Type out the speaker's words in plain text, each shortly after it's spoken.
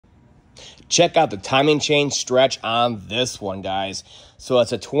Check out the timing chain stretch on this one, guys. So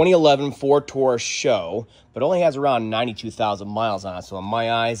it's a 2011 Ford Taurus show, but only has around 92,000 miles on it. So in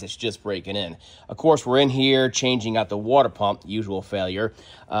my eyes, it's just breaking in. Of course, we're in here changing out the water pump, usual failure.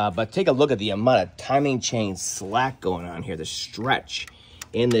 But take a look at the amount of timing chain slack going on here, the stretch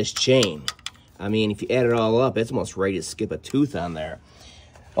in this chain. I mean, if you add it all up, it's almost ready to skip a tooth on there.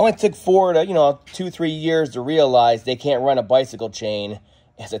 It only took Ford, 2-3 years to realize they can't run a bicycle chain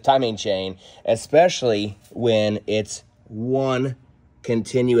as a timing chain, especially when it's one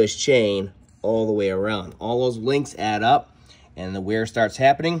continuous chain all the way around. All those links add up, and the wear starts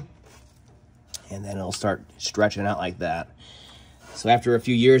happening, and then it'll start stretching out like that. So after a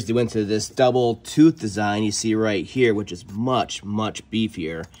few years, they went to this double tooth design you see right here, which is much, much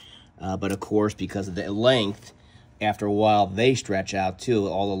beefier. But of course, because of the length, after a while, they stretch out too.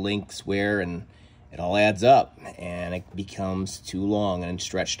 All the links wear, and it all adds up, and it becomes too long and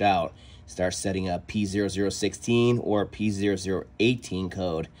stretched out. Start setting a P0016 or P0018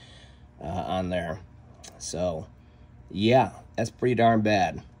 code on there. So, yeah, that's pretty darn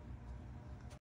bad.